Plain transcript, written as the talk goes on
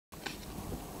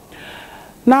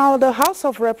Now, the House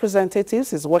of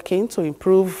Representatives is working to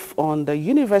improve on the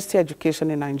university education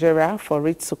in Nigeria for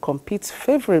it to compete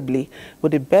favorably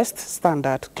with the best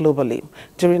standard globally.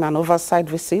 During an oversight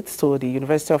visit to the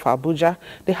University of Abuja,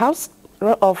 the House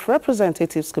of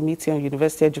Representatives Committee on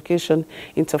University Education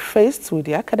interfaced with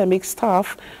the academic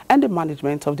staff and the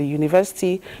management of the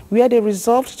university, where they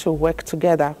resolved to work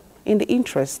together in the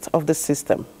interest of the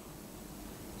system.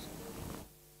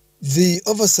 The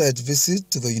oversight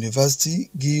visit to the university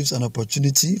gives an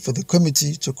opportunity for the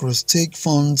committee to cross-check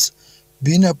funds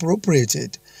being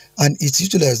appropriated and its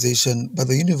utilization by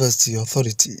the university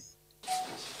authority.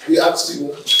 We asked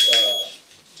you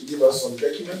to give us some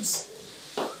documents,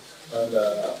 and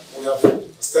we have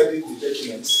studied the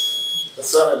documents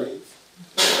thoroughly.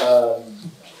 Our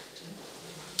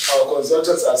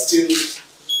consultants are still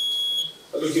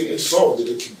looking into some of the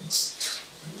documents,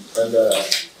 and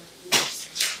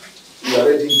we are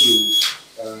ready to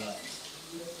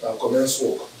commence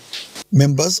work.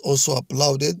 Members also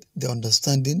applauded the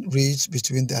understanding reached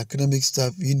between the Academic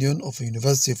Staff Union of the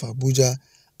University of Abuja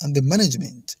and the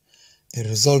management in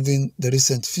resolving the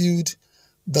recent feud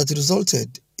that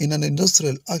resulted in an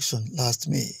industrial action last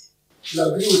May. You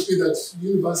agree with me that the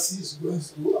university is going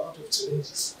through a lot of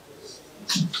challenges.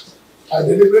 I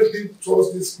deliberately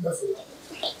chose this method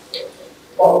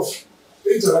of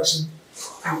interaction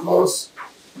because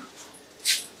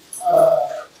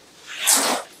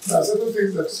there are certain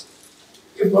things that,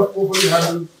 if not properly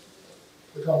handled,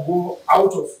 they can go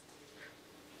out of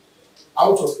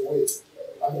the way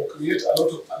and will create a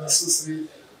lot of unnecessary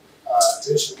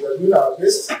tension. We are doing our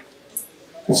best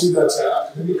to see that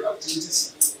academic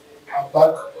activities are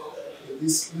back in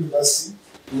this university.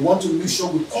 We want to make sure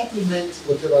we complement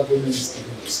whatever government is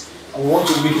giving us, and we want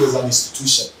to make it as an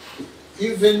institution.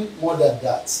 Even more than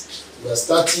that, we are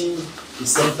starting the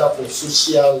Center for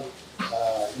Social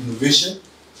Innovation,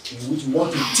 in which we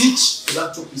want to teach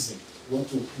philanthropism. We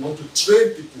want to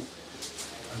train people,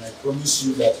 and I promise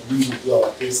you that we will do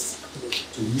our best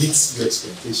to meet your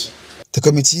expectation. The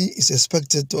committee is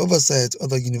expected to oversight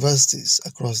other universities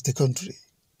across the country.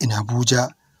 In Abuja,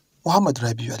 Muhammad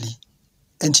Rabiu Ali,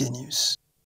 NTA News.